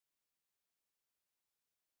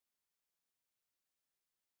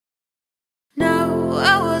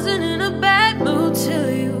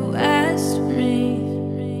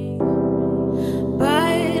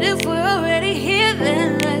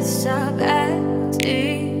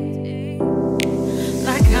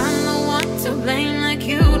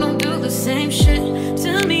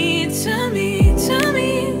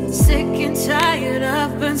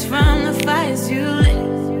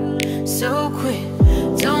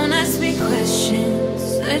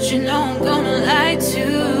that you know I'm gonna lie to,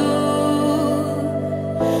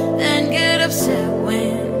 then get upset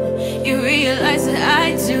when you realize that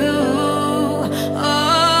I do.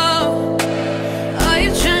 Oh, all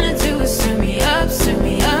you're trying to do is stir me up,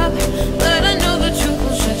 but I know the truth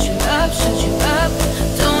will shut you up,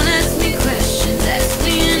 Don't ask me questions, ask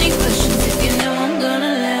me any questions if you know I'm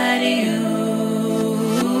gonna lie to you.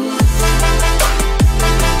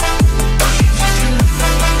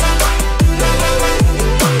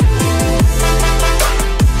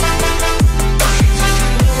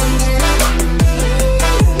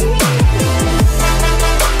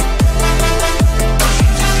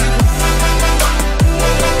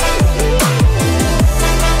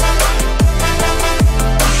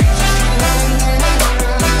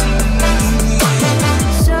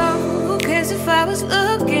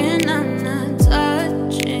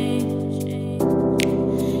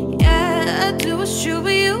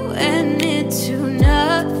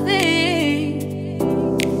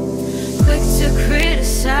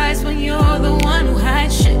 When you're the one who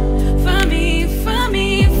hides shit from me.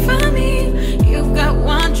 You've got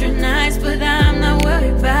wandering eyes, but I'm not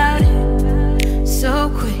worried about it. So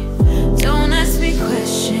quit, don't ask me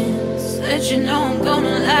questions that you know I'm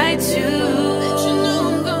gonna lie to.